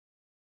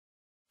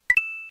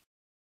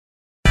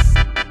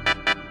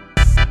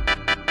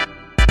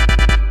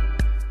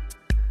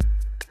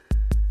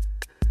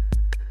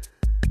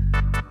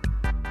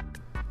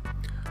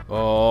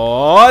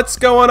What's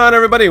going on,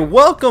 everybody?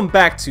 Welcome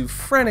back to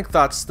Frantic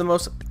Thoughts, the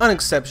most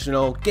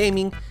unexceptional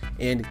gaming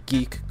and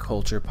geek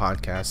culture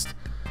podcast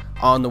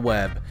on the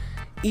web.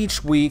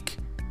 Each week,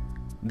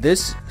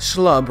 this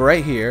schlub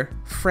right here,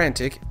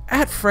 Frantic,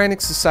 at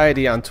Frantic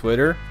Society on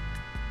Twitter,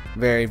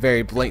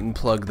 very blatant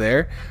plug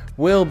there,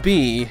 will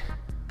be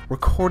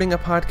recording a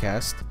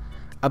podcast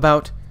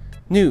about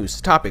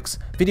news, topics,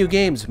 video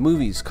games,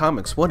 movies,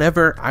 comics,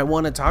 whatever I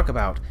want to talk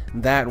about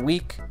that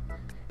week.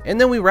 And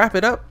then we wrap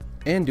it up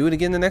and do it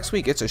again the next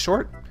week. It's a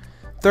short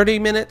 30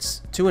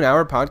 minutes to an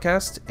hour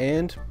podcast,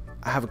 and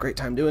I have a great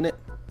time doing it.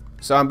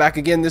 So I'm back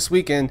again this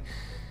week, and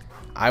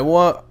I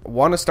want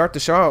to start the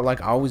show out like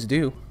I always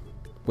do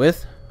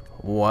with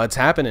what's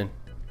happening.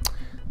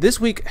 This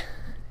week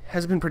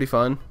has been pretty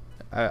fun.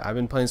 I've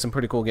been playing some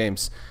pretty cool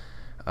games.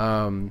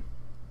 The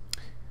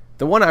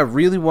one I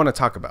really want to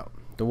talk about,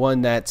 the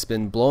one that's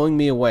been blowing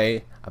me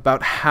away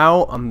about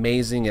how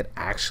amazing it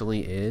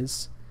actually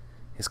is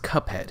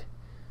Cuphead.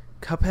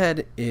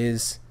 Cuphead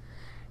is,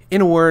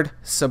 in a word,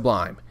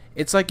 sublime.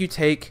 It's like you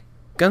take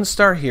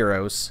Gunstar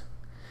Heroes,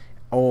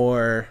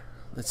 or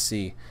let's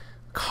see,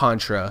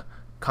 Contra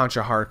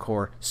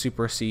Hardcore,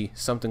 Super C,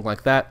 something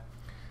like that.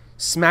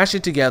 Smash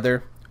it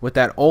together with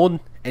that old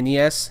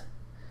NES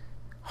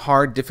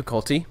hard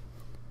difficulty,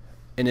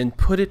 and then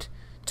put it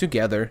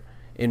together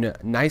in a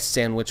nice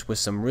sandwich with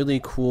some really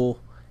cool,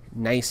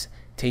 nice,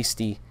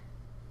 tasty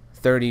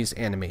 30s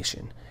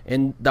animation.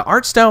 And the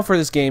art style for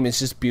this game is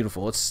just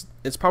beautiful.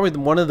 It's probably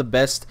one of the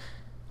best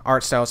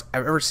art styles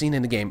I've ever seen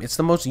in a game. It's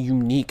the most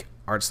unique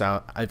art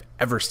style I've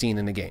ever seen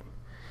in a game.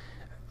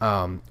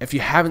 If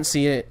you haven't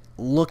seen it,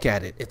 look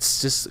at it.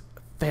 It's just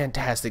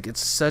fantastic. It's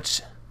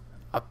such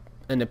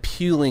an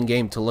appealing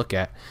game to look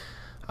at.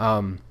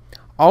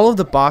 All of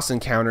the boss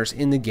encounters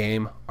in the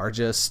game are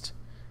just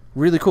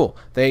really cool.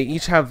 They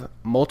each have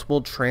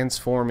multiple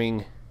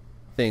transforming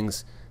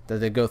things that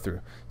they go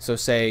through. So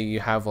say you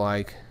have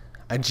like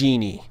a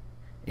genie,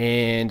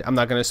 and I'm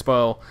not going to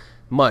spoil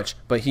much,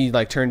 but he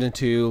like turned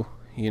into,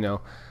 like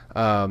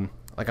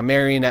a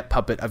marionette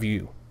puppet of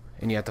you,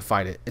 and you have to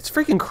fight it. It's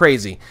freaking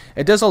crazy.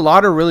 It does a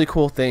lot of really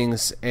cool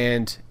things,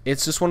 and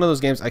it's just one of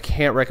those games I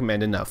can't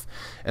recommend enough.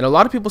 And a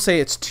lot of people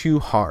say it's too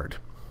hard.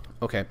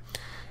 Okay,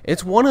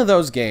 it's one of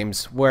those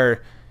games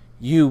where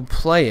you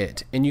play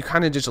it and you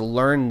kind of just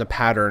learn the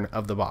pattern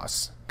of the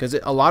boss, because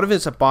a lot of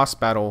it's a boss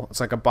battle. It's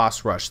like a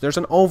boss rush. There's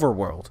an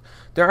overworld.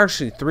 There are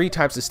actually 3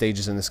 types of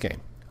stages in this game.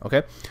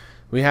 Okay,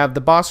 we have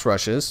the boss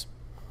rushes,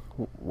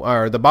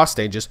 or the boss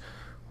stages,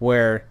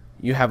 where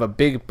you have a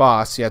big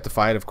boss you have to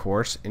fight, of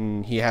course,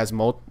 and he has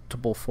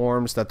multiple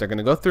forms that they're going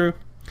to go through,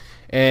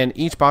 and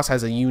each boss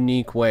has a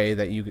unique way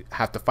that you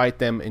have to fight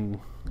them and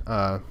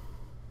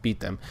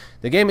beat them.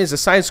 The game is a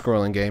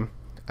side-scrolling game.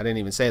 I didn't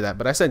even say that,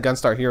 but I said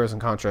Gunstar Heroes and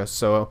Contra,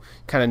 so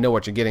kind of know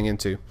what you're getting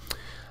into.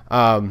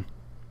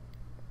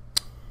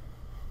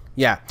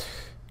 Yeah,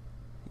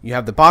 you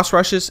have the boss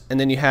rushes, and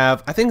then you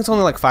have, I think it's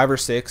only like 5 or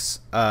 6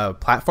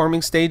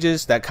 platforming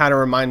stages that kind of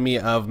remind me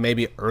of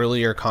maybe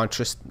earlier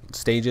Contra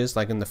stages,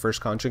 like in the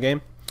first Contra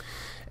game.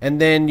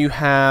 And then you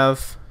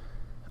have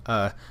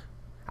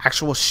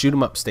actual shoot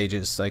 'em up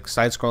stages, like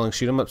side-scrolling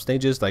shoot 'em up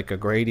stages, like a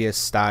Gradius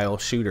style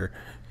shooter,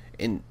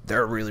 and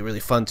they're really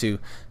fun too.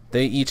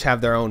 They each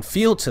have their own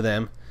feel to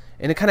them,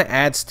 and it kind of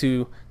adds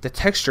to the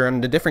texture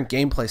and the different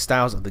gameplay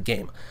styles of the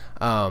game.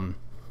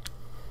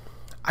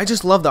 I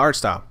just love the art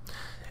style.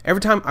 Every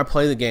time I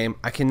play the game,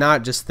 I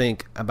cannot just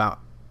think about,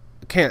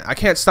 I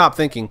can't stop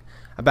thinking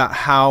about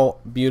how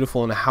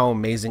beautiful and how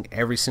amazing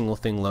every single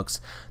thing looks.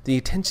 The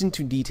attention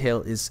to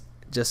detail is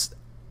just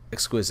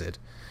exquisite.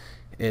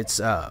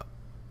 It's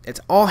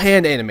all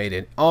hand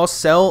animated, all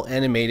cell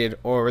animated,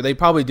 or they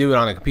probably do it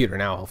on a computer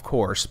now, of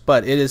course,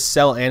 but it is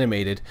cell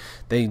animated.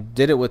 They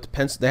did it with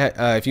pencil.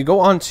 If you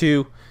go on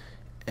to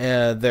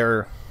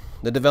the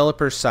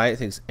developer's site, I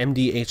think it's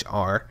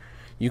MDHR,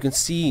 you can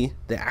see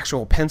the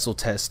actual pencil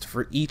test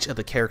for each of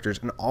the characters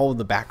and all of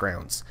the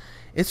backgrounds.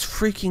 It's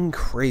freaking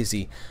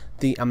crazy,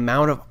 the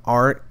amount of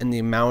art and the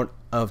amount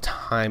of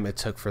time it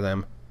took for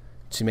them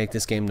to make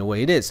this game the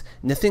way it is.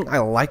 And the thing I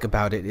like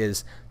about it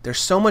is there's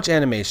so much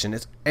animation.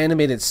 It's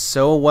animated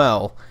so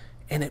well,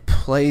 and it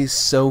plays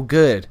so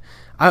good.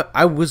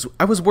 I was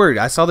worried.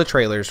 I saw the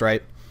trailers,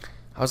 right?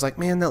 I was like,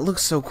 man, that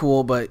looks so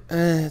cool, but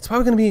it's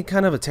probably going to be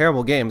kind of a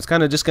terrible game. It's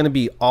kind of just going to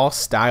be all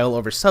style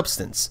over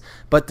substance.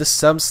 But the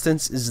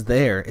substance is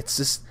there. It's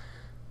just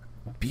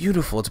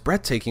beautiful. It's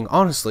breathtaking,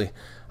 honestly.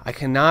 I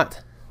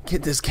cannot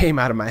get this game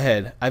out of my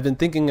head. I've been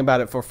thinking about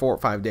it for 4 or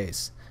 5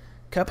 days.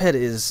 Cuphead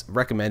is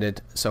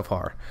recommended so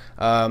far.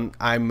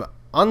 I'm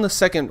on the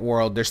second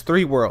world. There's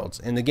 3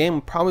 worlds, and the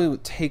game probably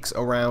takes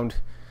around,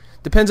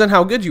 depends on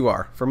how good you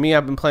are. For me,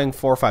 I've been playing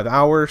 4 or 5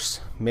 hours,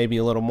 maybe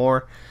a little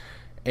more,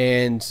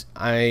 and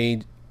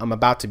I'm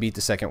about to beat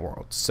the second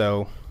world.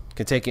 So it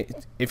can take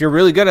it, if you're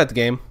really good at the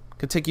game, it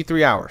could take you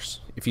 3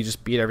 hours if you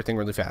just beat everything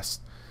really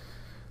fast.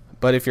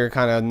 But if you're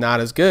kind of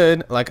not as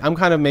good, like I'm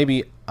kind of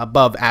maybe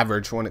above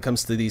average when it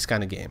comes to these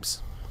kind of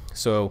games.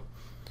 So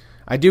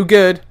I do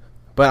good,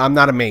 but I'm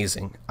not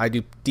amazing. I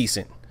do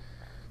decent.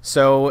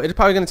 So it's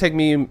probably going to take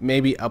me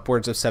maybe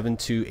upwards of 7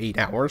 to 8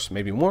 hours,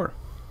 maybe more.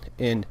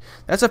 And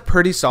that's a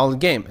pretty solid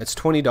game. It's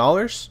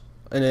 $20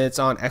 and it's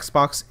on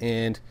Xbox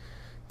and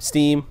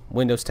Steam,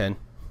 Windows 10.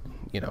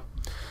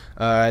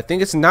 I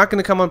think it's not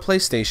going to come on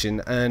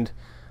PlayStation, and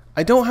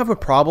I don't have a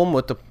problem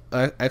with the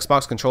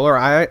Xbox controller.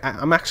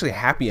 I'm actually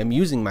happy I'm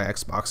using my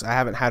Xbox. I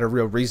haven't had a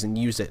real reason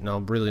to use it in a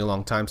really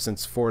long time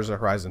since Forza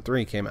Horizon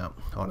 3 came out,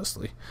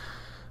 honestly.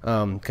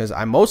 Because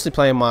I'm mostly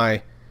playing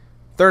my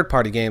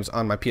third-party games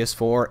on my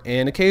PS4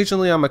 and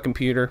occasionally on my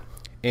computer,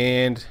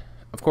 and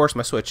of course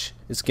my Switch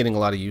is getting a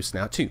lot of use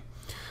now too.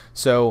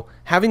 So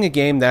having a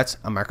game that's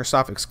a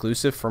Microsoft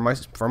exclusive for my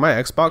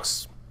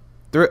Xbox,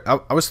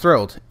 I was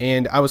thrilled,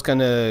 and I was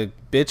gonna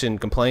bitch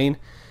and complain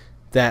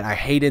that I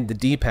hated the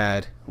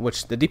D-pad,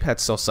 which the D-pad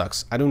still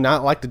sucks. I do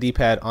not like the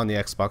D-pad on the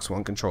Xbox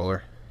One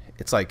controller.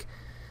 It's like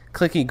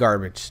clicky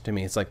garbage to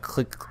me. It's like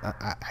click.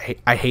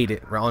 I hate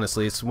it.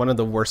 Honestly, it's one of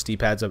the worst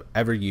D-pads I've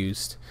ever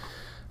used.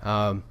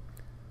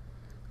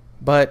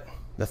 But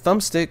the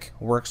thumbstick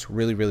works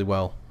really, really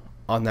well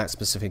on that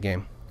specific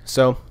game.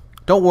 So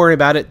don't worry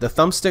about it. The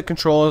thumbstick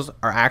controls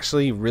are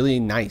actually really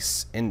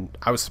nice, and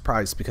I was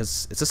surprised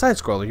because it's a side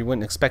scroller. You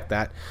wouldn't expect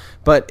that,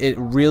 but it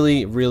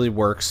really, really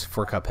works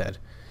for Cuphead.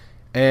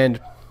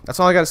 And that's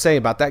all I got to say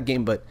about that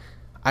game, but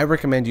I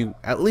recommend you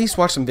at least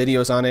watch some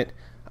videos on it.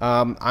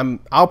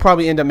 I'll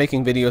probably end up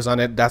making videos on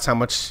it. That's how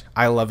much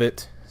I love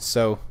it.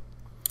 So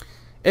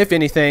if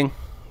anything,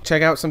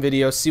 check out some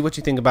videos, see what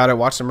you think about it,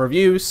 watch some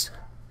reviews.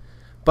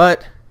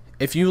 But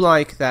if you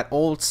like that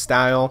old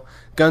style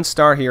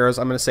Gunstar Heroes,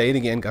 I'm going to say it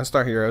again,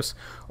 Gunstar Heroes,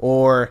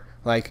 or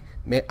like,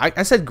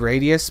 I said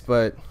Gradius,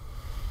 but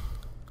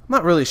I'm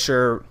not really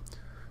sure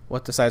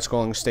what the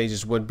side-scrolling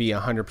stages would be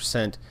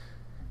 100%.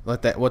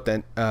 What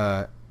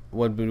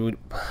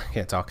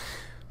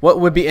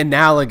would be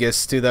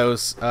analogous to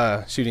those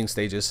shooting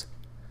stages?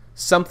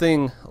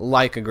 Something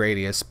like a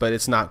Gradius, but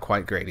it's not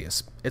quite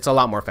Gradius. It's a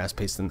lot more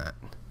fast-paced than that.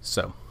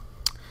 So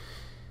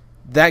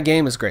that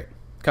game is great.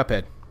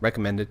 Cuphead,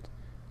 recommended.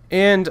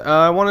 And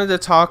I wanted to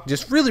talk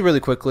just really,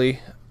 really quickly.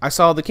 I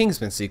saw the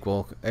Kingsman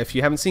sequel. If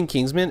you haven't seen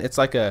Kingsman, it's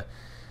like a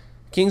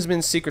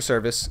Kingsman Secret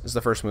Service is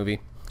the first movie.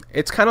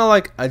 It's kind of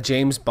like a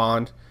James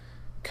Bond,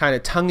 kind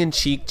of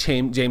tongue-in-cheek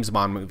James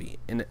Bond movie.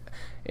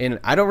 And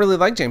I don't really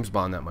like James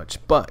Bond that much,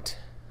 but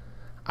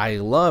I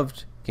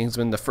loved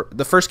Kingsman,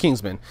 the first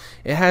Kingsman.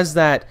 It has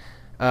that,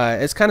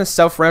 it's kind of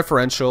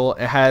self-referential.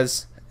 It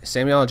has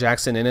Samuel L.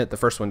 Jackson in it. The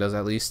first one does,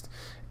 at least.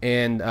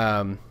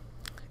 And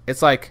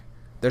it's like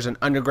there's an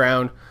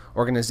underground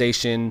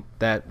organization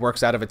that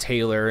works out of a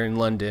tailor in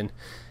London,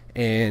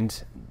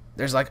 and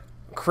there's like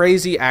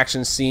crazy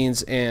action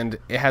scenes, and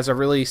it has a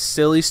really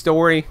silly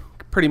story,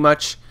 pretty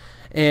much.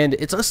 And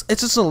it's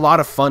just a lot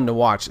of fun to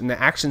watch, and the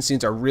action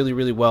scenes are really,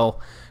 really well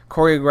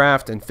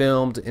choreographed and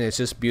filmed, and it's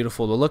just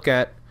beautiful to look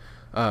at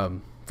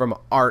from the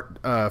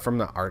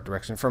art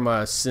direction, from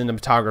a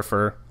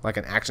cinematographer, like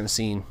an action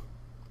scene,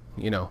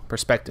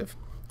 perspective.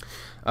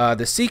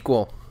 The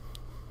sequel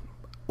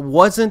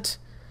wasn't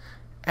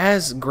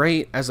as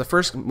great as the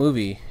first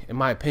movie, in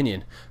my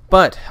opinion,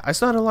 but I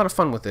still had a lot of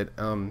fun with it.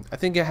 I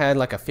think it had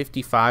like a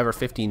 55 or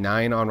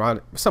 59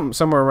 on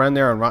somewhere around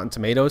there on Rotten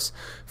Tomatoes.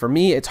 For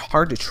me, it's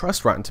hard to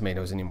trust Rotten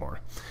Tomatoes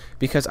anymore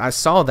because I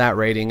saw that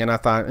rating and I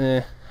thought,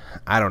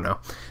 I don't know,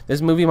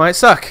 this movie might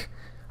suck.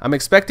 I'm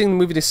expecting the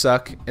movie to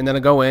suck, and then I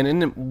go in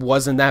and it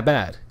wasn't that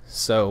bad.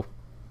 So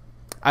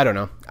I don't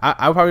know.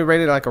 I'll probably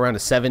rate it like around a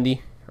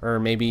 70 or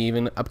maybe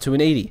even up to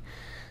an 80.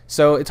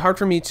 So it's hard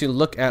for me to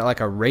look at like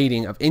a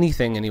rating of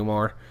anything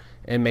anymore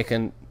and make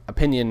an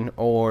opinion,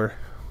 or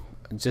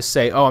just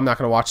say, oh, I'm not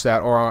going to watch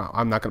that, or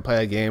I'm not going to play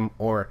that game,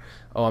 or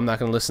oh, I'm not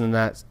going to listen to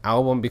that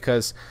album,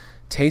 because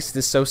taste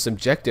is so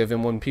subjective.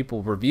 And when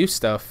people review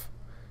stuff,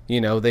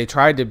 they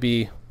try to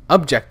be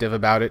objective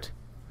about it,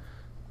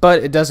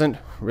 but it doesn't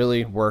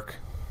really work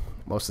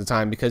most of the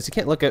time because you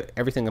can't look at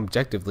everything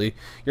objectively.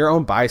 Your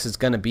own bias is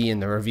going to be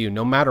in the review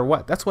no matter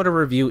what. That's what a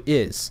review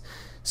is.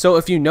 So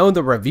if you know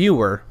the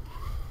reviewer,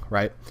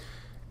 right,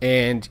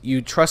 and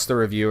you trust the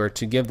reviewer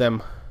to give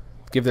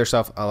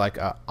themselves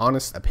a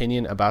honest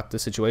opinion about the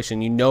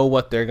situation, you know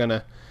what they're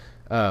gonna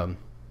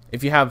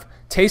if you have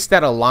taste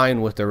that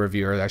align with the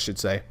reviewer, I should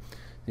say,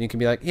 then you can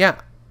be like,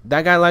 yeah,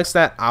 that guy likes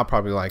that, I'll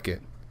probably like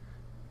it.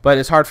 But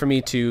it's hard for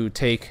me to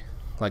take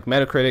like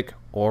Metacritic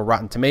or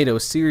Rotten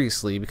Tomatoes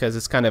seriously because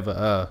it's kind of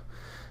a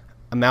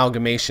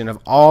amalgamation of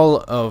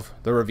all of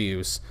the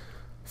reviews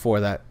for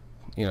that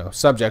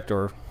subject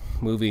or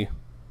movie,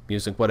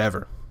 music,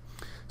 whatever.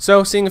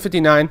 So seeing a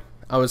 59,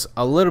 I was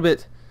a little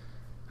bit,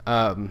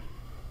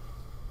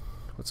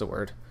 what's the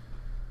word?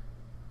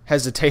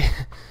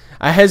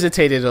 I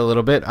hesitated a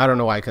little bit. I don't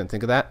know why I couldn't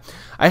think of that.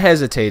 I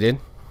hesitated,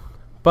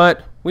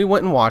 but we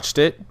went and watched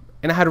it,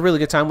 and I had a really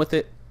good time with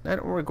it. I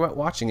don't regret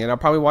watching it. I'll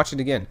probably watch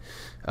it again.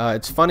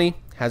 It's funny,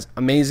 has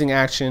amazing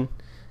action,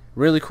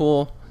 really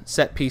cool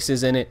set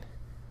pieces in it.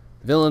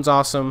 Villain's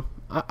awesome.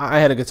 I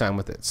had a good time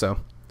with it, so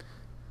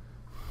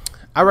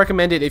I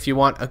recommend it if you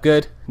want a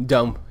good,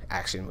 dumb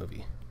action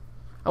movie.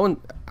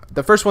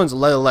 the first one's a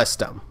little less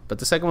dumb, but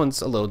the second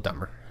one's a little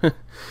dumber.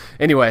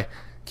 Anyway,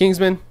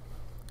 Kingsman,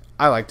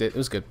 I liked it. It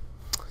was good.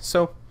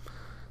 So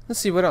let's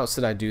see, what else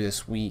did I do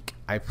this week?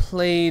 I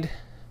played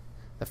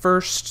the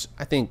first,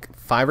 I think,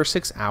 5 or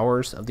 6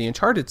 hours of the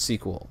Uncharted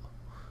sequel,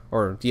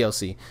 or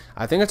DLC.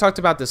 I think I talked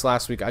about this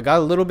last week. I got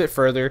a little bit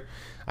further.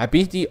 I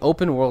beat the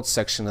open world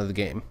section of the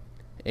game,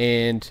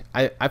 and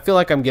I feel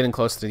like I'm getting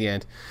close to the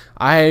end.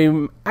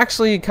 I'm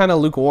actually kind of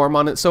lukewarm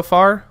on it so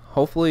far.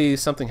 Hopefully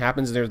something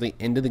happens near the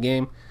end of the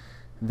game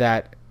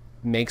that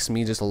makes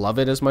me just love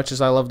it as much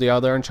as I love the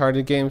other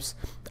Uncharted games.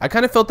 I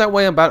kind of felt that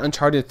way about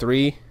Uncharted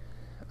 3.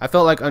 I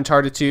felt like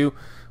Uncharted 2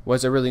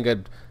 was a really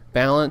good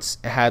balance.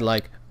 It had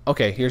like,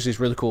 okay, here's these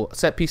really cool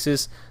set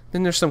pieces,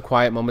 then there's some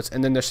quiet moments,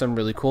 and then there's some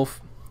really cool,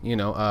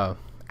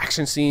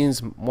 action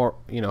scenes, more,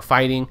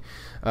 fighting,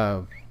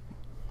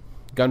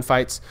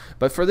 gunfights.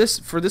 But for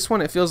this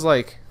one, it feels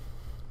like,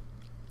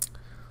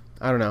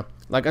 I don't know,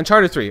 like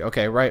Uncharted 3.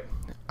 Okay, right?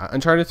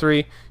 Uncharted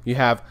 3, you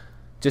have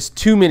just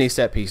too many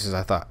set pieces,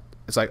 I thought.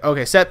 It's like,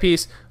 okay, set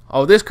piece,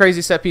 oh, this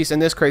crazy set piece,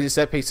 and this crazy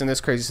set piece, and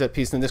this crazy set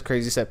piece, and this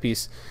crazy set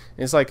piece.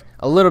 And it's like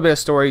a little bit of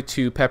story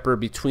to pepper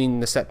between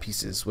the set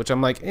pieces, which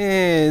I'm like,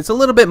 it's a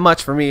little bit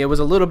much for me. It was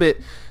a little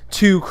bit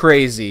too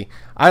crazy.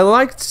 I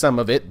liked some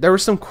of it. There were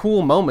some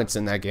cool moments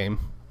in that game,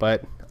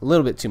 but a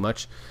little bit too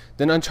much.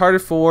 Then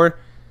Uncharted 4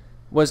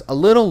 was a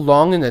little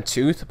long in the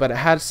tooth, but it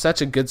had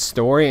such a good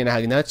story, and it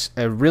had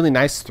a really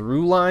nice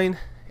through line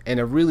and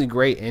a really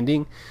great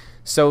ending.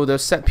 So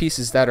those set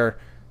pieces that are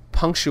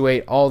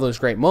punctuate all those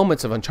great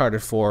moments of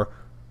Uncharted 4,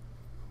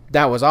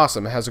 that was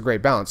awesome. It has a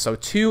great balance. So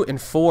 2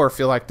 and 4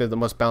 feel like they're the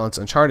most balanced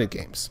Uncharted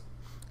games.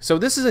 So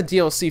this is a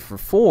DLC for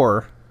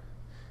 4,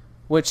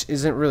 which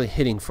isn't really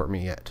hitting for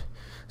me yet.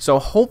 So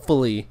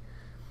hopefully,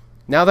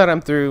 now that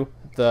I'm through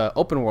the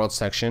open world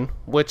section,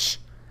 which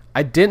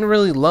I didn't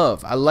really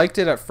love. I liked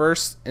it at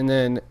first, and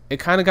then it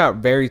kind of got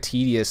very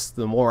tedious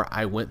the more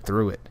I went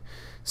through it.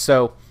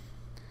 So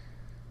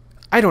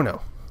I don't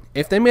know.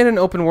 If they made an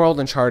open world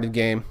Uncharted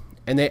game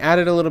and they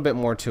added a little bit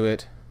more to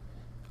it,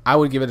 I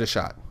would give it a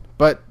shot.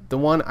 But the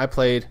one I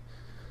played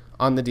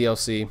on the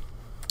DLC,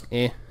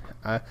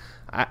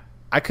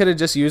 I could have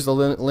just used a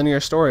linear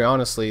story,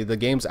 honestly. The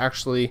games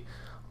actually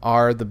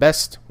are the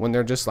best when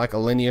they're just like a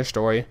linear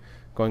story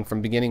going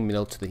from beginning,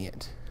 middle to the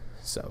end.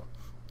 So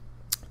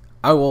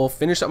I will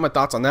finish up my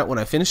thoughts on that when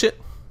I finish it.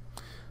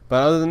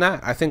 But other than that,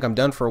 I think I'm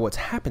done for what's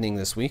happening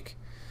this week.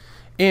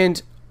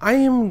 And I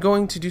am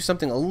going to do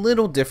something a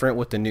little different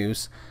with the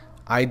news.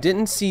 I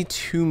didn't see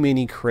too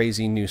many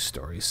crazy news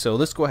stories, so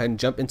let's go ahead and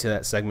jump into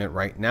that segment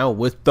right now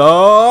with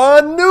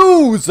the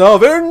news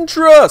of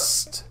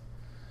interest.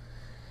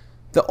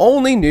 The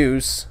only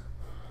news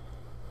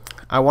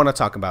I want to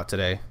talk about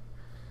today,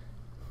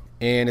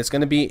 and it's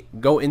going to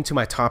go into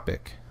my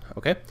topic,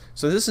 okay?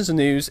 So this is the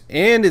news,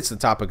 and it's the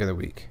topic of the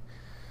week.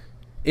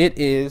 It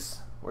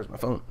is, where's my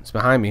phone? It's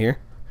behind me here.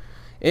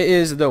 It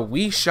is the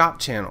Wii Shop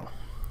channel,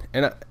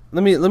 and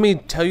let me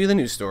tell you the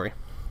news story,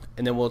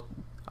 and then we'll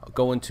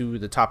go into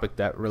the topic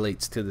that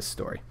relates to this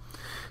story.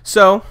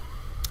 So,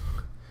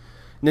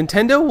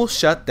 Nintendo will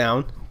shut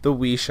down the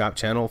Wii Shop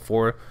channel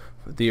for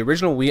the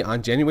original Wii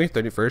on January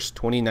 31st,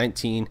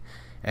 2019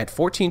 at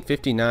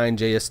 14:59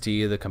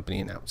 JST, the company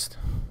announced,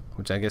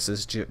 which I guess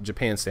is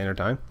Japan Standard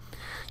Time.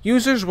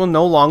 Users will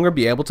no longer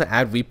be able to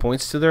add Wii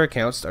points to their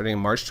accounts starting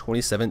March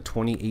 27,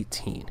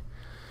 2018.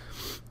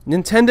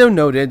 Nintendo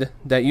noted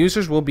that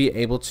users will be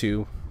able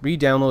to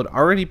re-download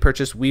already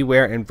purchased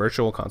WiiWare and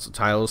Virtual Console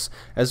titles,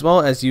 as well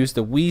as use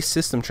the Wii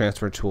System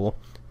Transfer tool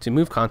to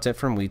move content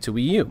from Wii to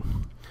Wii U,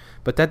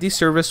 but that the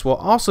service will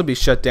also be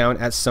shut down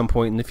at some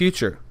point in the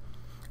future.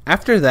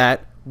 After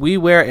that,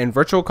 WiiWare and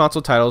Virtual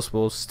Console titles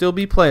will still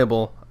be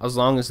playable as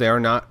long as they are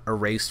not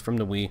erased from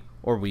the Wii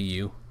or Wii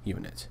U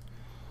unit.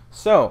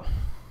 So,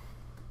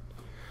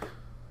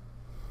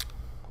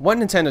 what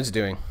Nintendo's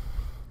doing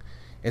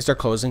is they're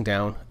closing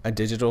down a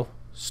digital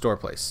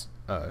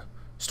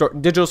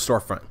digital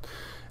storefront,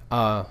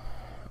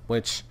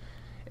 which,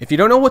 if you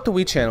don't know what the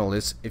Wii channel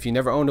is, if you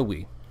never owned a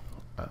Wii,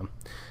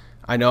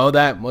 I know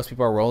that most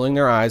people are rolling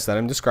their eyes that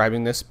I'm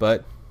describing this,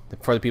 but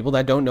for the people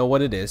that don't know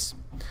what it is,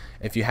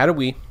 if you had a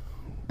Wii,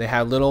 they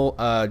had little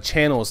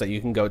channels that you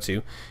can go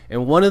to,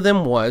 and one of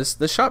them was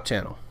the shop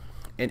channel,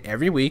 and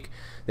every week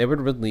they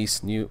would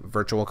release new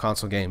Virtual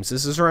Console games.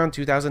 This is around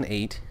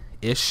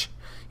 2008-ish,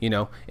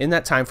 in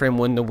that time frame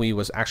when the Wii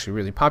was actually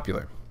really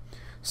popular.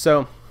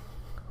 So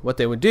what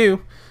they would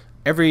do,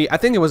 I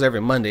think it was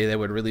every Monday, they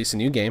would release a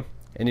new game,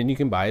 and then you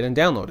can buy it and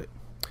download it.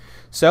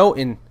 So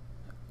in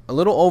a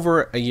little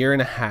over a year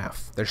and a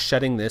half, they're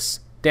shutting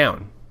this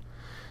down.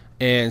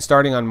 And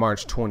starting on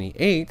March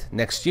 28th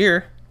next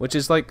year, which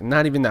is like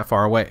not even that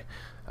far away,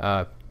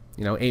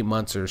 8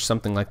 months or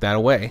something like that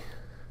away,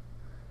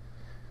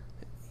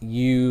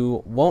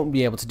 you won't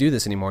be able to do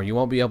this anymore. You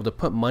won't be able to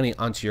put money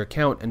onto your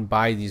account and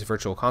buy these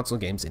Virtual Console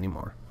games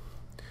anymore.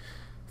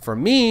 For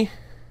me,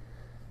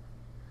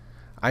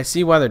 I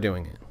see why they're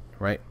doing it,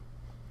 right?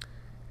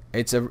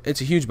 It's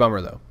a huge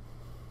bummer, though.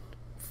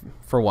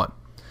 For one,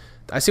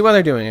 I see why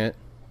they're doing it.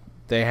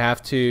 They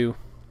have to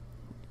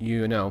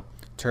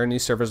turn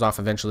these servers off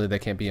eventually. They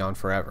can't be on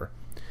forever.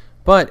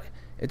 But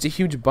it's a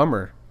huge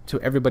bummer to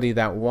everybody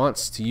that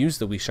wants to use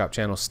the Wii Shop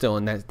channel still,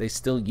 and that they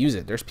still use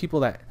it. There's people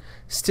that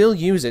still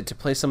use it to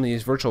play some of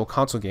these virtual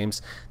console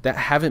games that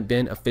haven't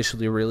been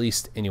officially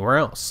released anywhere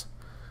else.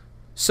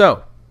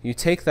 So you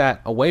take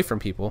that away from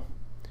people.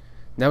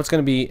 Now it's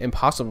going to be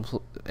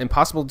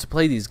impossible to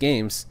play these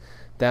games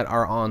that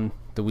are on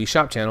the Wii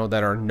Shop channel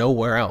that are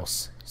nowhere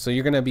else. So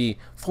you're going to be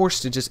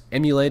forced to just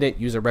emulate it,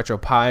 use a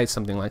RetroPie,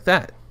 something like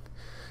that.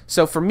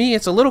 So for me,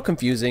 it's a little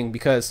confusing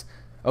because,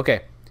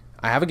 okay,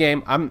 I have a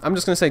game. I'm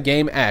just going to say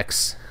Game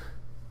X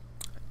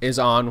is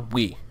on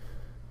Wii,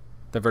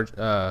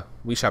 the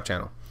Wii Shop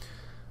channel.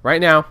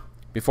 Right now,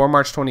 before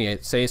March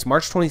 28th, say it's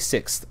March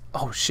 26th.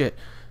 Oh, shit.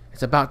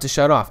 It's about to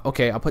shut off.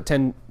 Okay, I'll put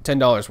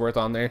 $10 worth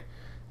on there.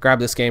 Grab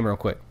this game real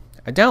quick.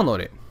 I download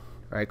it.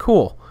 All right,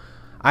 cool.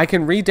 I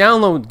can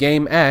re-download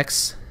Game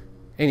X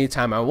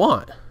anytime I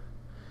want.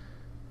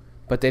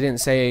 But they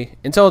didn't say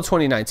until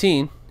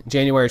 2019,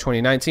 January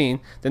 2019,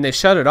 then they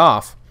shut it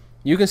off.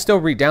 You can still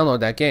re-download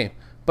that game.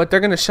 But they're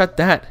going to shut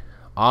that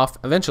off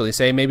eventually,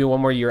 say maybe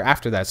one more year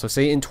after that. So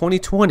say in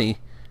 2020,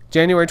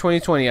 January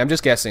 2020, I'm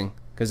just guessing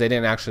because they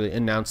didn't actually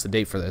announce the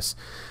date for this.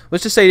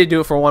 Let's just say they do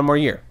it for one more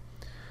year.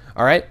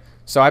 All right,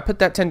 so I put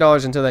that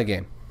 $10 into that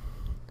game.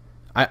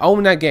 I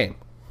own that game.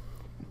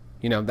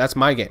 That's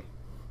my game.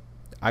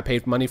 I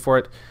paid money for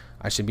it.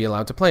 I should be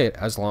allowed to play it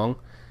as long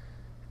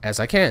as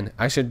I can.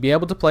 I should be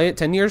able to play it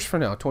 10 years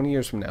from now, 20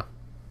 years from now.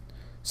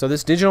 So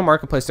this digital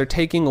marketplace, they're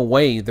taking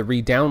away the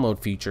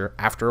re-download feature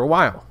after a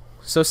while.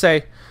 So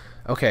say,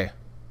 okay,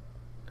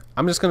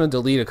 I'm just going to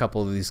delete a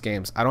couple of these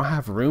games. I don't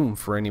have room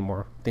for any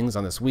more things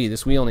on this Wii.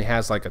 This Wii only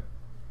has like a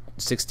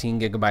 16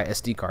 gigabyte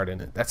SD card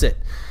in it. That's it.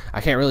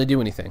 I can't really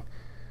do anything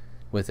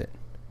with it.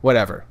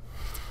 Whatever.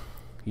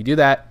 You do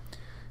that.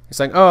 It's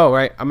like, oh,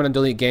 right, I'm going to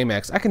delete Game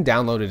X. I can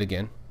download it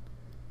again.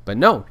 But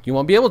no, you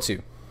won't be able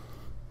to.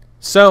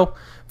 So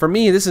for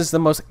me, this is the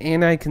most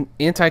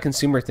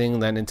anti-consumer thing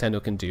that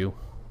Nintendo can do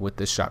with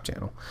this shop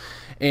channel.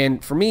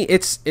 And for me,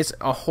 it's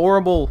a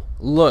horrible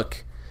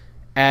look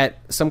at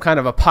some kind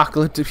of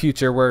apocalyptic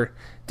future where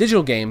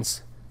digital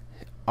games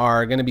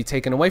are going to be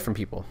taken away from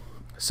people.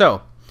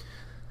 So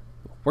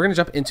we're going to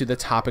jump into the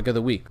topic of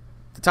the week.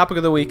 The topic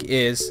of the week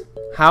is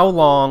how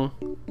long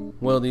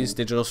will these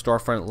digital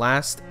storefront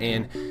last,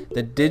 and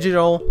the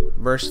digital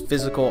versus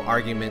physical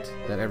argument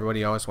that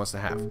everybody always wants to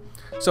have.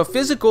 So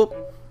physical,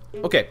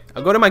 okay,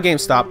 I'll go to my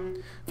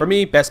GameStop. For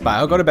me, Best Buy.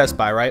 I'll go to Best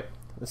Buy, right?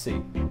 Let's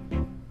see.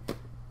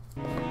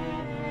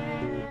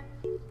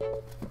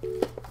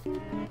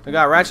 I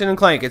got Ratchet &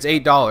 Clank. It's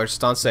 $8.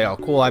 It's on sale.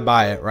 Cool, I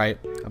buy it, right?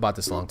 I bought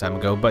this a long time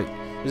ago, but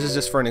this is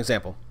just for an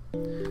example.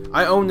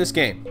 I own this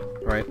game,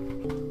 right?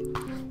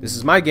 This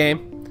is my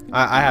game.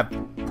 I have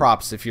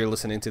props if you're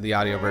listening to the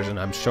audio version.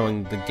 I'm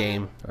showing the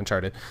game,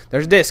 Uncharted.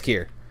 There's a disc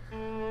here.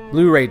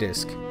 Blu-ray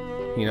disc.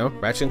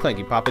 Ratchet & Clank.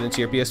 You pop it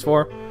into your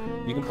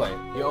PS4. You can play it.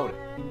 You own it,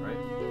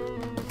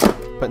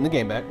 right? Putting the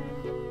game back.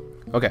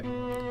 Okay.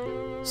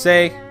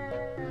 Say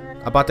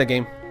I bought that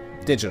game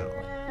digitally.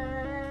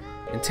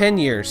 In 10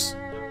 years...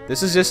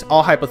 This is just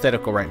all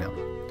hypothetical right now.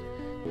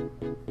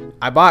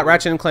 I bought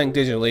Ratchet & Clank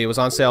digitally. It was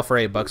on sale for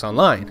 $8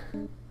 online.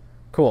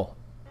 Cool.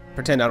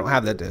 Pretend I don't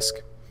have that disc.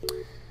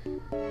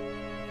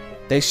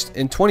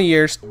 In 20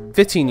 years,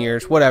 15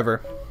 years,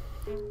 whatever,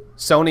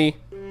 Sony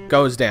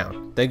goes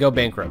down. They go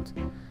bankrupt.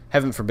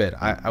 Heaven forbid.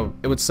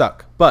 It would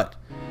suck. But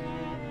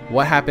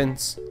what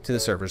happens to the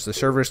servers? The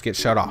servers get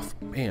shut off.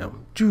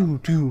 Bam.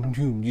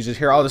 You just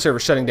hear all the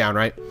servers shutting down,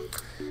 right?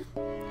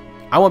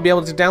 I won't be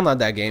able to download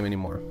that game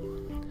anymore.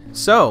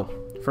 So,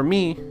 for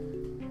me,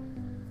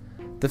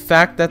 the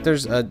fact that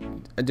there's a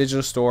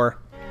digital store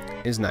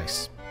is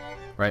nice,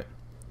 right?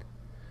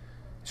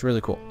 It's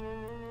really cool.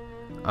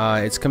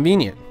 It's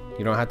convenient.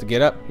 You don't have to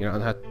get up. You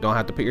don't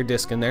have to put your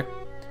disc in there.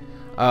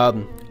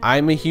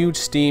 I'm a huge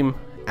Steam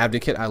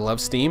advocate. I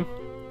love Steam.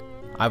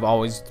 I've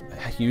always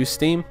used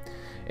Steam.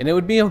 And it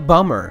would be a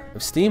bummer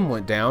if Steam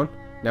went down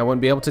and I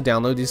wouldn't be able to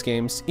download these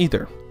games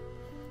either.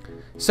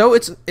 So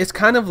it's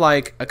kind of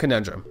like a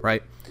conundrum,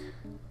 right?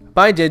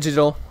 Buy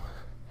digital,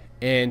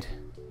 and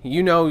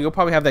you'll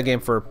probably have that game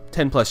for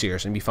 10 plus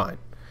years and be fine.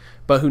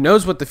 But who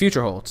knows what the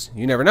future holds?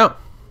 You never know.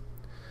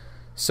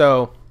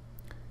 So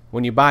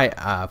when you buy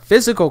a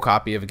physical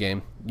copy of a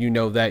game, you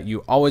know that you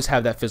always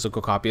have that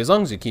physical copy, as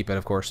long as you keep it,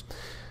 of course.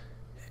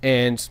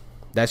 And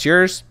that's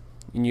yours,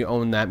 and you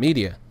own that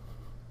media.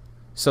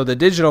 So the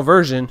digital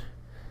version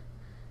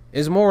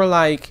is more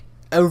like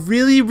a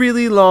really,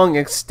 really long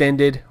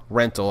extended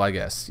rental, I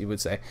guess you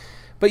would say.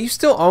 But you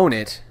still own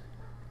it.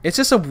 It's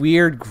just a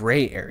weird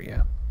gray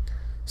area.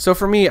 So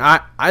for me,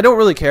 I don't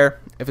really care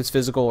if it's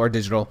physical or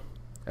digital,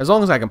 as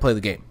long as I can play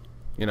the game,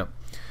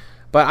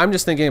 But I'm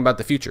just thinking about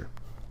the future.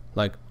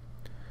 Like,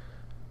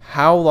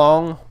 how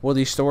long will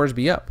these stores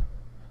be up?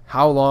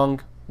 How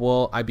long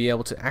will I be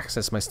able to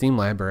access my Steam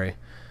library?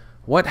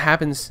 What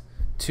happens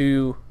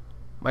to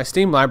my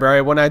Steam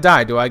library when I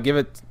die? Do I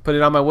put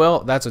it on my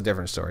will? That's a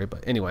different story,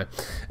 but anyway.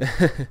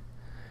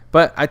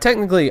 But I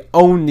technically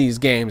own these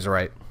games,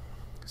 right?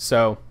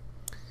 So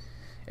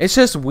it's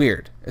just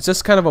weird. It's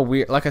just kind of a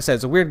weird, like I said,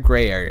 it's a weird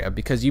gray area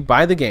because you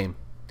buy the game,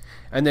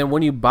 and then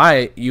when you buy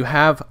it, you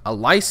have a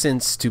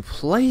license to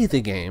play the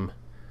game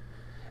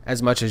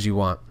as much as you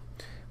want.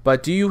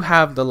 But do you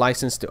have the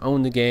license to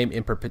own the game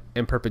in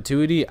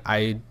perpetuity?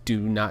 I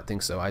do not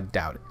think so. I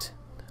doubt it.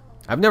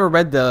 I've never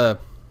read the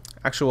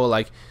actual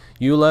like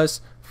EULAs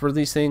for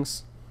these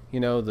things, you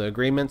know, the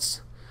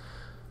agreements.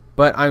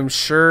 But I'm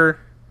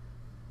sure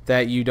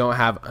that you don't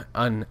have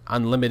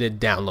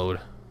unlimited download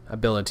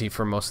ability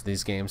for most of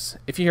these games.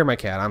 If you hear my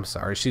cat, I'm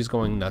sorry. She's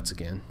going nuts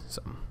again.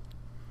 So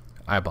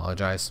I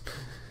apologize.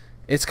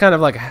 It's kind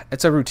of like,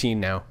 it's a routine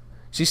now.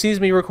 She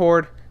sees me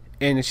record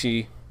and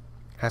she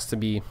has to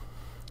be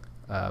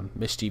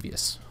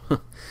mischievous.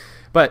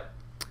 But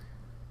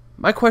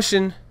my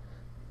question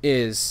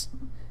is,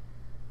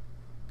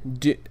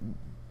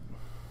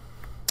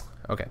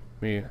 okay,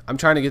 I'm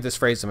trying to get this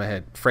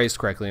phrased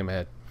correctly in my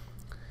head.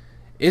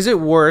 Is it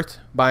worth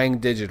buying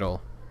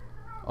digital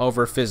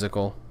over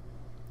physical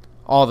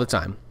all the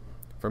time?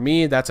 For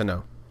me, that's a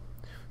no.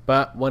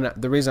 But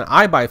the reason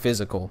I buy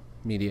physical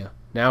media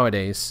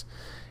nowadays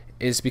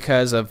is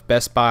because of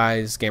Best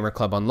Buy's Gamer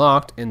Club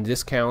Unlocked and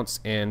discounts,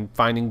 and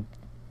finding,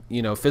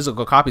 you know,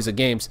 physical copies of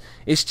games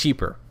is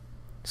cheaper.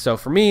 So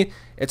for me,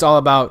 it's all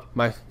about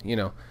my, you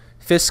know,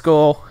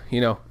 fiscal,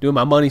 you know, doing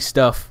my money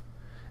stuff.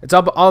 It's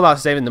all about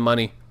saving the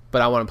money,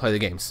 but I want to play the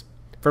games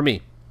for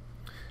me.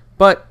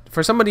 But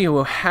for somebody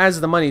who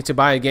has the money to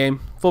buy a game,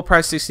 full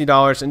price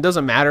 $60, and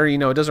doesn't matter, you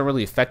know, it doesn't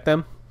really affect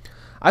them,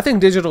 I think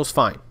digital's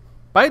fine.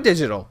 Buy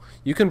digital.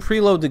 You can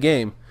preload the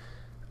game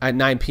at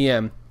 9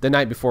 p.m. the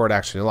night before it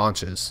actually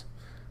launches.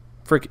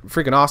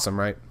 Freaking awesome,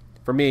 right?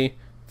 For me,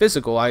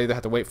 physical, I either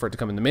have to wait for it to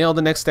come in the mail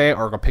the next day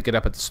or go pick it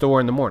up at the store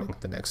in the morning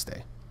the next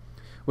day.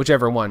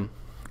 Whichever one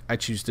I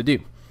choose to do.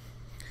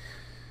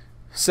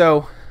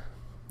 So,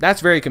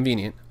 that's very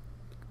convenient.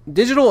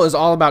 Digital is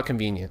all about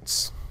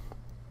convenience.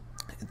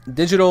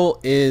 Digital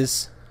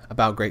is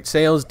about great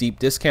sales, deep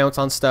discounts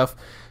on stuff,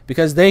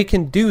 because they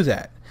can do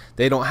that.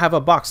 They don't have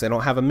a box. They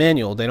don't have a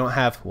manual. They don't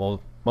have,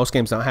 well, most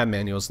games don't have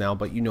manuals now,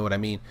 but you know what I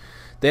mean.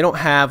 They don't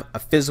have a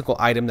physical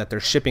item that they're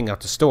shipping out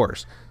to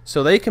stores.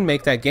 So they can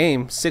make that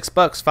game $6,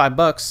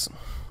 $5.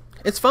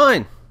 It's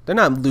fine. They're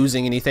not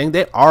losing anything.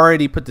 They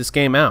already put this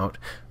game out,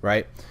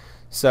 right?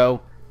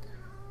 So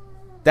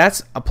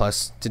that's a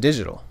plus to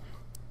digital.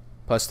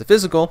 Plus the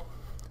physical,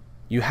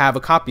 you have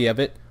a copy of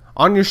it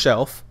on your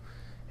shelf,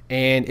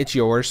 and it's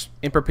yours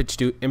in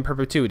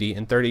perpetuity.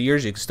 In 30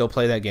 years, you can still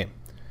play that game.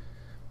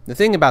 The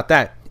thing about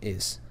that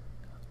is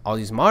all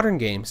these modern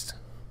games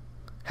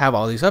have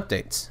all these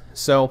updates.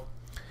 So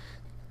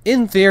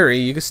in theory,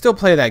 you can still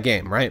play that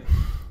game, right?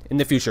 In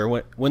the future,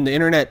 when the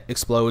internet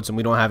explodes and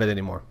we don't have it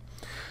anymore.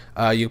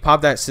 You pop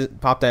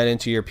that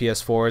into your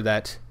PS4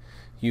 that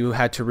you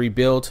had to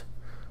rebuild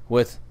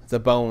with the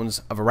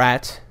bones of a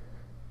rat,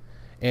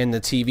 and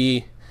the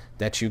TV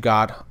that you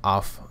got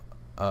off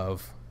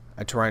of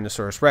a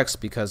Tyrannosaurus Rex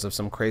because of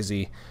some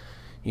crazy,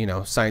 you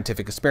know,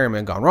 scientific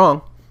experiment gone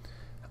wrong.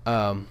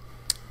 I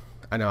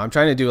know I'm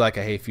trying to do like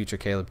a Hey Future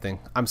Caleb thing.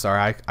 I'm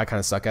sorry, I kind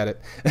of suck at it.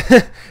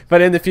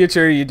 But in the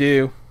future, you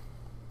do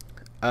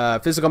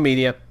physical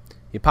media.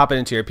 You pop it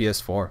into your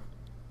PS4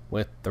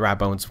 with the rat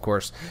bones, of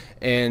course,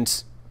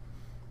 and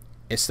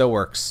it still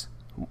works.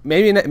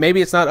 Maybe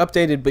it's not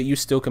updated, but you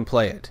still can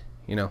play it.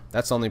 You know,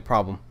 that's the only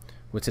problem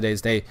with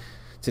today's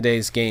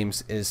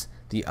games is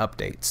the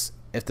updates.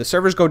 If the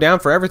servers go down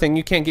for everything,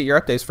 you can't get your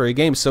updates for your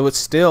game, so it's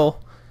still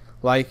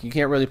like you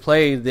can't really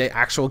play the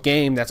actual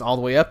game that's all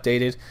the way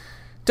updated.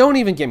 Don't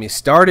even get me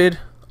started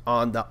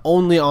on the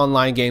only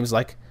online games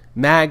like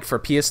MAG for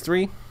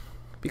PS3,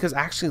 because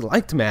I actually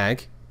liked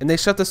MAG and they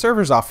shut the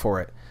servers off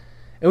for it.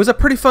 It was a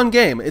pretty fun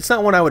game. It's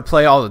not one I would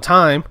play all the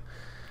time,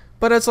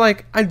 but it's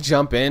like I'd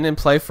jump in and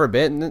play for a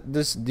bit, and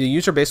the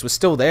user base was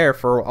still there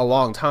for a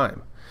long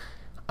time.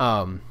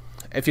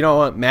 If you don't know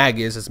what MAG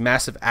is, it's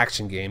Massive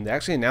Action Game. They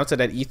actually announced it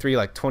at E3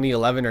 like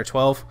 2011 or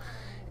 12,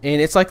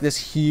 and it's like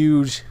this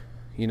huge,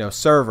 you know,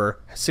 server,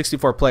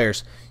 64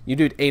 players. You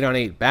do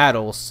 8-on-8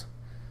 battles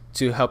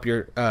to help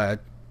your and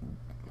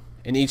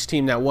each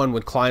team that won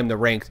would climb the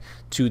rank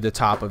to the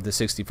top of the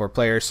 64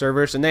 player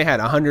servers, and they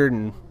had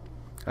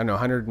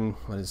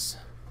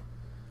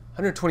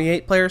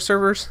 128 player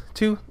servers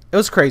too. It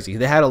was crazy.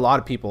 They had a lot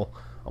of people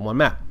on one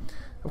map.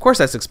 Of course,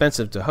 that's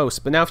expensive to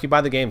host, but now if you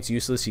buy the game, it's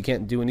useless. You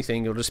can't do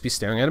anything. You'll just be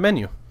staring at a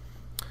menu.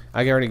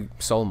 I already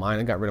sold mine.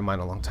 I got rid of mine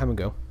a long time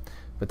ago,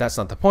 but that's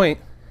not the point.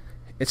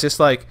 It's just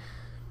like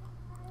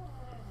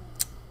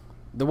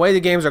the way the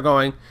games are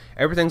going,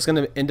 everything's going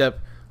to end up,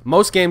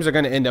 most games are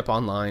going to end up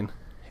online,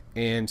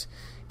 and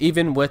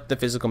even with the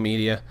physical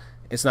media,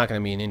 it's not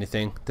going to mean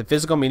anything. The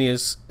physical media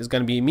is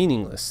going to be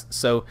meaningless.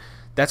 So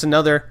that's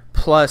another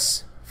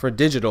plus for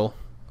digital.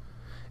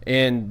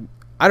 And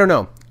I don't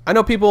know. I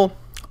know people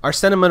are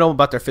sentimental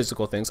about their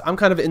physical things. I'm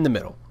kind of in the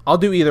middle. I'll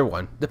do either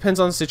one. Depends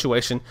on the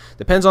situation.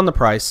 Depends on the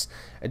price.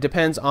 It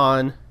depends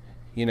on,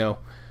 you know,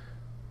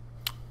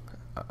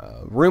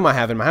 room I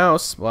have in my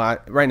house. Well,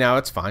 right now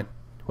it's fine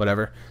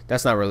whatever.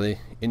 That's not really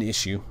an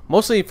issue.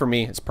 Mostly for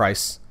me, it's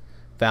price,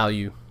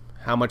 value,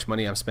 how much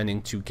money I'm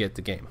spending to get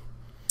the game.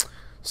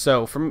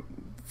 So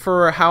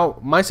for how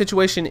my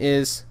situation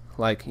is,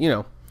 like, you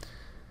know,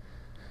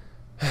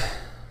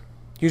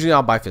 usually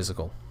I'll buy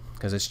physical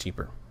because it's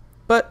cheaper,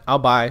 but I'll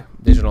buy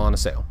digital on a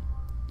sale.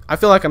 I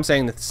feel like I'm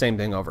saying the same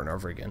thing over and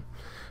over again,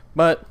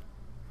 but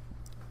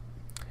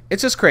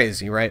it's just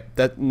crazy, right?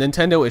 That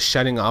Nintendo is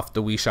shutting off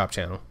the Wii Shop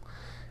channel.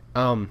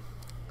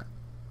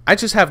 I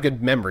just have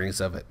good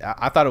memories of it.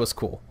 I thought it was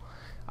cool.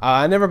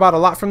 I never bought a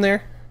lot from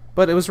there,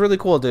 but it was really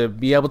cool to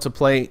be able to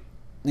play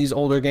these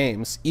older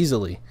games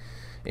easily.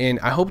 And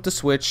I hope the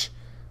Switch,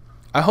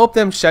 I hope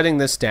them shutting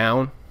this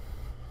down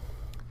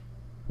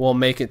will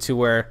make it to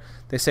where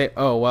they say,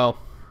 oh, well,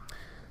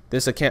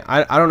 this account,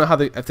 I don't know how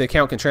if the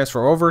account can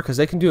transfer over, because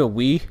they can do a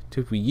Wii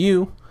to Wii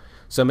U.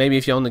 So maybe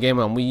if you own the game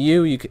on Wii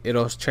U,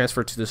 it'll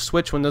transfer to the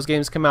Switch when those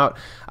games come out.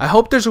 I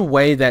hope there's a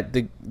way that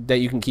that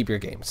you can keep your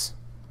games.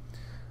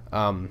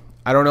 I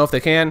don't know if they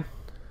can,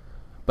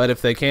 but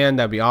if they can,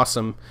 that'd be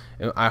awesome.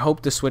 I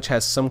hope the Switch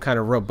has some kind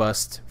of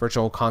robust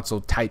virtual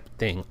console type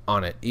thing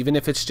on it, even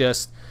if it's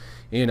just,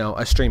 you know,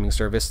 a streaming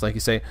service. Like you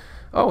say,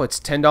 oh, it's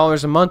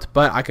 $10 a month,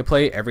 but I could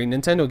play every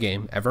Nintendo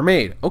game ever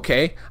made.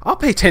 Okay, I'll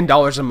pay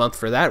 $10 a month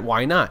for that.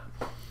 Why not?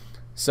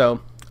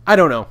 So I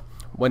don't know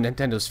what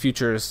Nintendo's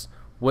future is,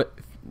 what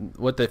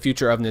the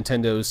future of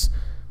Nintendo's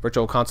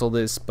virtual console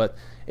is, but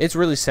it's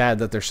really sad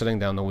that they're shutting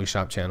down the Wii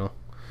Shop channel.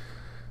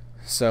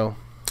 So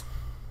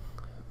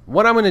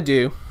what I'm going to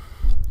do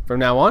from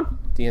now on,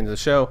 at the end of the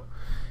show,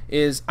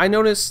 is I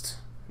noticed,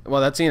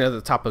 well, that's the end of the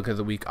topic of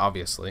the week,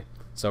 obviously.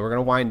 So we're going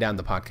to wind down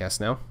the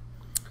podcast now.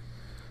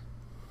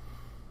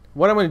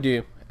 What I'm going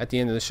to do at the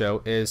end of the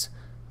show is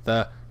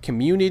the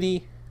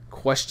community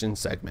question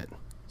segment.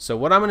 So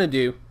what I'm going to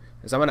do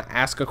is I'm going to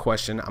ask a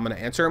question. I'm going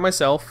to answer it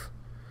myself,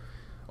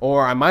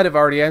 or I might have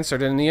already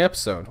answered it in the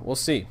episode. We'll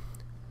see.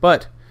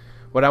 But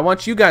what I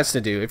want you guys to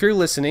do, if you're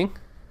listening,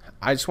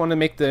 I just want to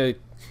make the,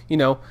 you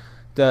know,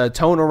 the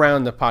tone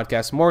around the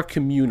podcast more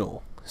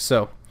communal.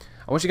 So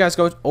I want you guys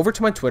to go over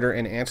to my Twitter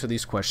and answer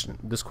this question.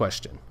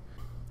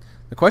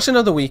 The question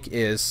of the week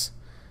is,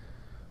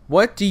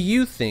 what do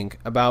you think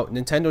about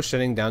Nintendo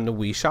shutting down the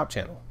Wii Shop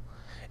channel?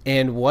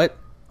 And what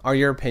are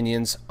your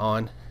opinions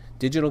on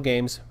digital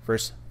games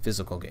versus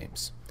physical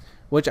games?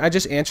 Which I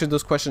just answered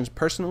those questions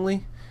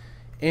personally,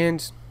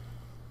 and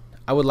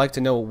I would like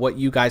to know what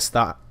you guys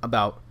thought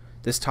about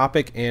this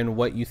topic and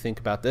what you think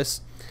about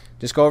this.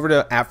 Just go over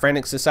to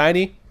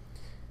 @FranticSociety,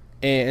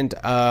 and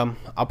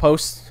I'll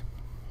post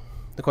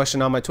the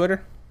question on my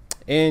Twitter,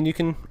 and you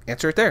can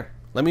answer it there.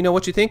 Let me know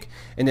what you think,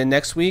 and then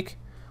next week,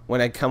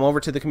 when I come over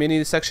to the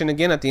community section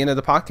again at the end of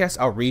the podcast,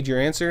 I'll read your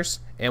answers,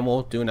 and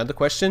we'll do another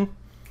question,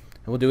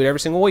 and we'll do it every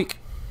single week.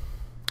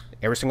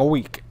 Every single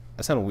week.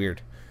 That sounded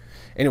weird.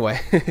 Anyway,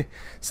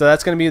 so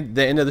that's going to be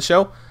the end of the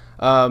show.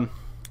 I'm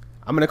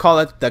going to call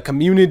it the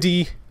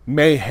Community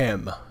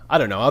Mayhem. I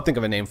don't know. I'll think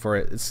of a name for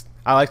it.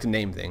 I like to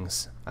name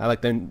things. I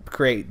like to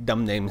create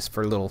dumb names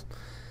for little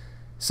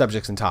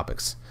subjects and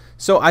topics.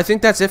 So I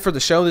think that's it for the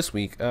show this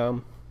week.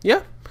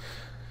 Yeah.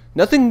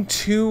 Nothing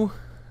too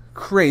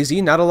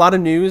crazy. Not a lot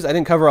of news. I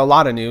didn't cover a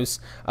lot of news.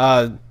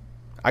 I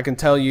can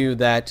tell you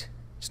that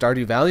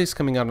Stardew Valley is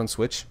coming out on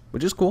Switch,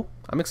 which is cool.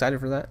 I'm excited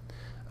for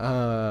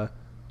that.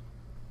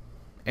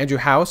 Andrew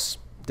House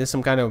did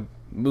some kind of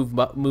move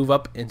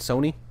up in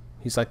Sony.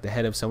 He's like the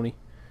head of Sony.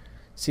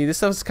 See, this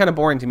stuff's kind of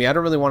boring to me. I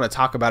don't really want to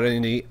talk about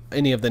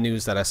any of the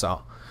news that I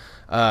saw.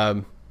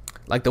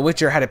 Like The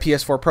Witcher had a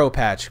PS4 Pro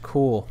patch.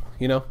 Cool,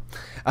 you know.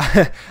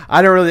 I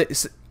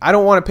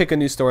don't want to pick a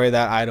news story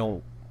that I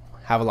don't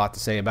have a lot to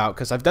say about,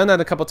 because I've done that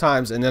a couple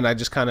times and then I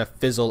just kind of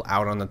fizzle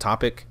out on the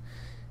topic,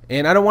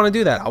 and I don't want to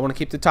do that. I want to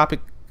keep the topic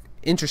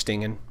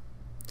interesting and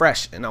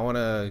fresh, and I want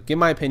to give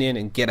my opinion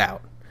and get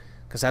out,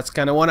 because that's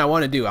kind of what I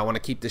want to do. I want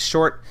to keep this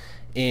short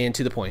and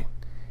to the point.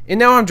 And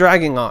now I'm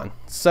dragging on.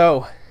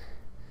 So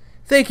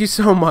thank you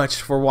so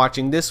much for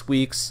watching this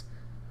week's,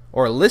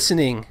 or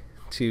listening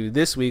to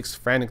this week's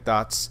Frantic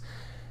Thoughts.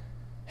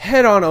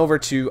 Head on over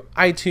to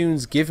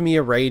iTunes, give me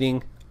a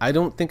rating. I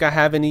don't think I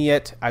have any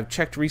yet. I've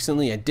checked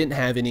recently, I didn't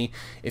have any.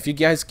 If you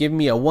guys give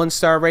me a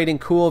 1-star rating,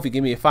 cool. If you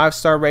give me a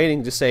 5-star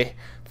rating, just say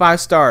 5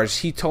 stars.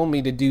 He told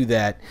me to do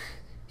that.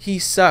 He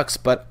sucks,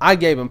 but I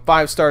gave him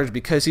 5 stars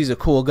because he's a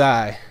cool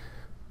guy.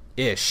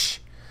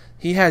 Ish.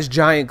 He has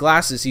giant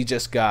glasses he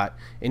just got,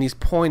 and he's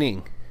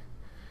pointing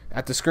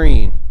at the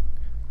screen.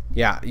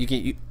 Yeah,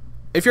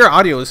 if you're an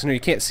audio listener,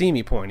 you can't see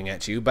me pointing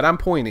at you, but I'm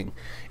pointing.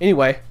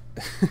 Anyway,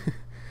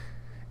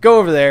 go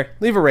over there,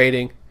 leave a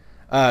rating.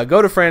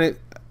 Go to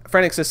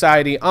Frantic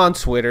Society on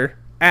Twitter,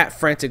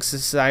 @Frantic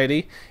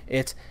Society.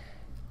 It's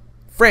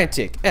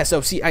Frantic,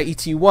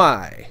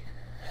 SOCIETY.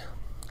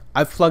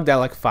 I've plugged that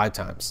like 5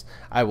 times.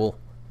 I will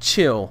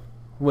chill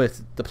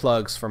with the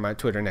plugs for my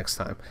Twitter next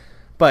time.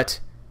 But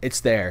it's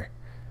there.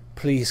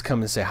 Please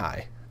come and say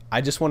hi.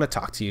 I just want to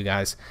talk to you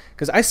guys,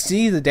 because I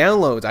see the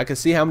downloads. I can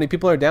see how many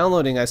people are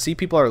downloading. I see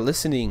people are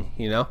listening,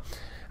 you know.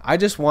 I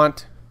just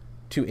want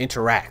to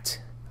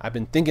interact. I've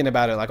been thinking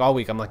about it like all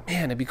week. I'm like,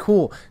 man, it'd be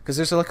cool because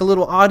there's like a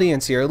little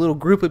audience here, a little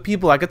group of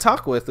people I could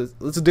talk with.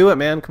 Let's do it,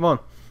 man. Come on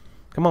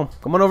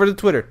over to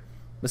Twitter.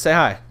 Let's say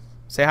hi.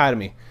 Say hi to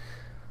me.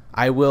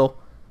 I will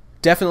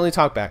definitely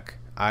talk back.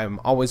 I'm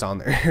always on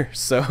there.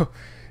 So,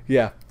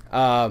 yeah.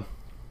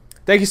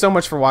 Thank you so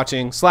much for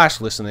watching /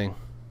 listening.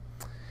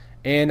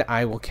 And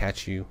I will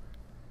catch you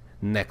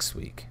next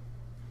week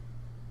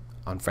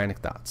on Frantic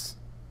Thoughts.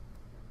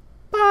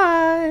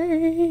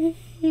 Bye.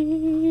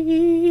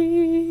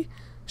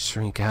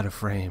 Shrink out of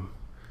frame.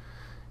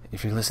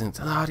 If you're listening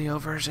to the audio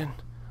version,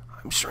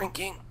 I'm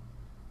shrinking.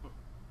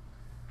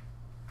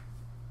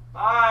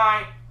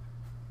 Bye.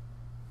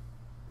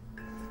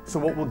 So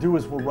what we'll do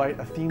is we'll write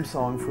a theme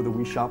song for the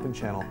Wii Shopping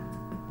channel.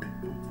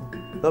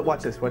 Look,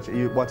 watch this. Watch this.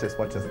 You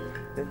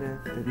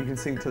can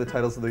sing to the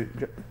titles of the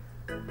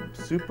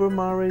Super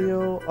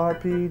Mario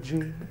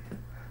RPG,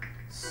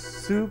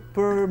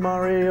 Super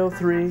Mario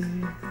 3,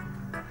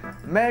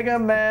 Mega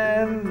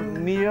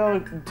Man, Neo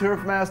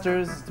Turf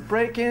Masters,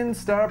 Breakin'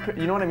 Star.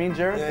 You know what I mean,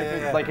 Jared?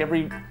 Yeah. Like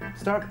every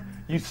start,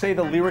 you say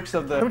the lyrics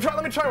of the. Let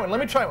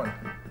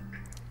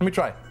me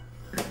try.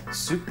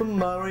 Super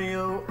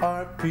Mario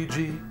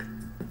RPG,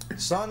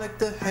 Sonic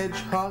the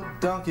Hedgehog,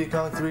 Donkey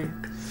Kong 3,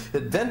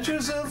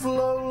 Adventures of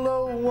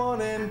Lolo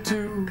 1 and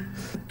 2,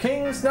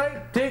 King's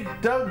Knight, Dig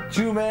Dug,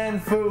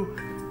 Juman Fu,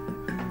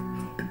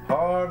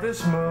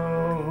 Harvest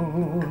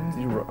Moon.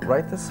 You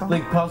write this song?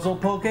 Link Puzzle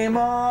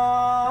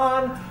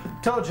Pokemon,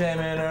 Toe Jam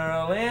and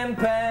Earl and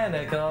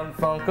Panic on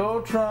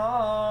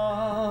Funkotron.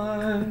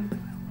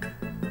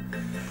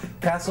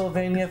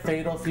 Castlevania,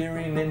 Fatal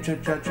Fury,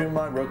 Ninja Judge,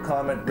 Mario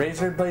Comet,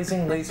 Razor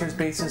Blazing, Lasers,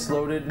 Bases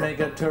Loaded,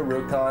 Mega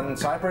Turrican,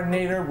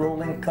 Cybernator,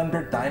 Rolling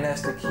Thunder,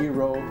 Dynastic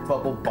Hero,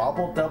 Bubble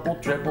Bobble, Double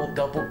Dribble,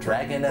 Double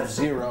Dragon,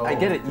 F-Zero. I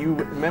get it. You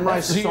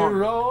memorized the song.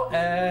 F-Zero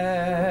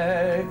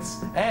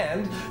X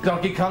and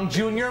Donkey Kong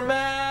Jr.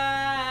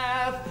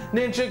 Math,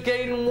 Ninja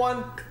Gaiden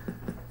 1,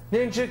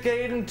 Ninja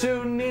Gaiden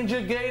 2,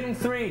 Ninja Gaiden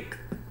 3.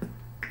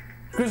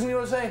 Cruising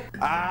USA.